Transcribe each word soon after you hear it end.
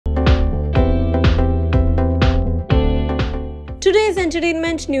Today's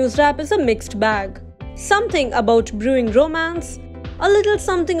entertainment news wrap is a mixed bag. Something about brewing romance, a little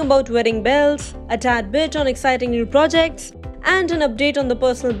something about wedding bells, a tad bit on exciting new projects, and an update on the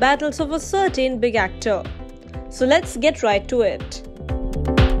personal battles of a certain big actor. So let's get right to it.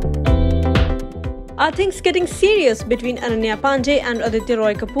 Are things getting serious between Ananya Panday and Aditya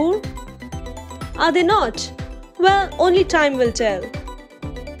Roy Kapur? Are they not? Well, only time will tell.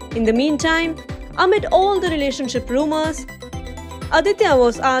 In the meantime, amid all the relationship rumors, Aditya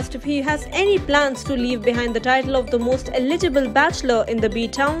was asked if he has any plans to leave behind the title of the most eligible bachelor in the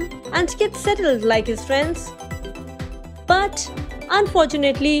B-town and get settled like his friends. But,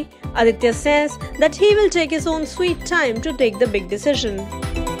 unfortunately, Aditya says that he will take his own sweet time to take the big decision.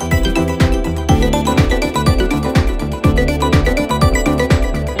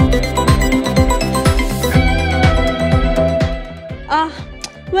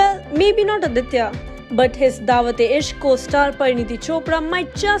 Well, maybe not Aditya, but his Daawat-e-Ishq co-star Parineeti Chopra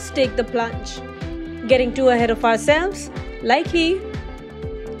might just take the plunge. Getting too ahead of ourselves? Likely.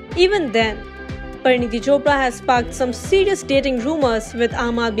 Even then, Parineeti Chopra has sparked some serious dating rumors with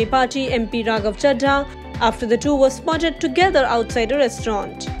AAP MP Raghav Chadha after the two were spotted together outside a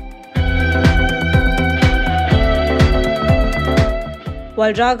restaurant.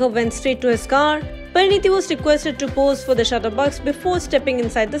 While Raghav went straight to his car, Parineeti was requested to pose for the shutterbugs before stepping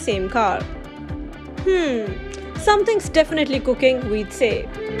inside the same car. Something's definitely cooking, we'd say.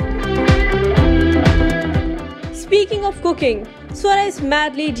 Speaking of cooking, Swara is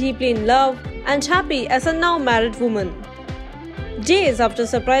madly, deeply in love and happy as a now married woman. Days after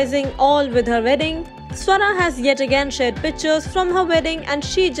surprising all with her wedding, Swara has yet again shared pictures from her wedding and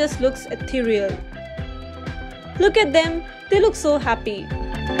she just looks ethereal. Look at them, they look so happy.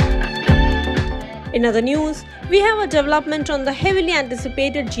 In other news, we have a development on the heavily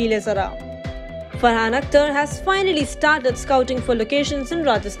anticipated Zara. Farhan Akhtar has finally started scouting for locations in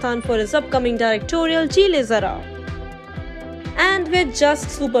Rajasthan for his upcoming directorial Zara. And we're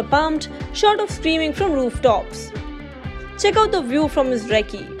just super pumped, short of screaming from rooftops. Check out the view from his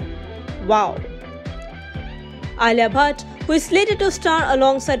recce. Wow. Alia Bhatt, who is slated to star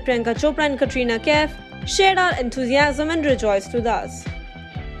alongside Priyanka Chopra and Katrina Kaif, shared our enthusiasm and rejoiced with us.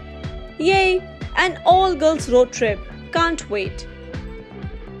 Yay! An all-girls road trip. Can't wait.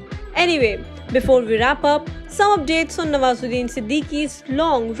 Anyway, before we wrap up, some updates on Nawazuddin Siddiqui's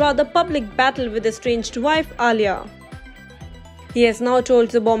long, rather public battle with estranged wife Alia. He has now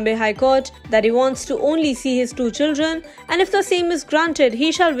told the Bombay High Court that he wants to only see his two children, and if the same is granted,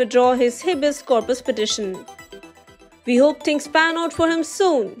 he shall withdraw his habeas corpus petition. We hope things pan out for him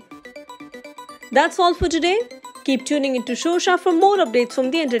soon. That's all for today. Keep tuning into Shosha for more updates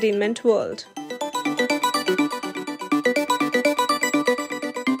from the entertainment world.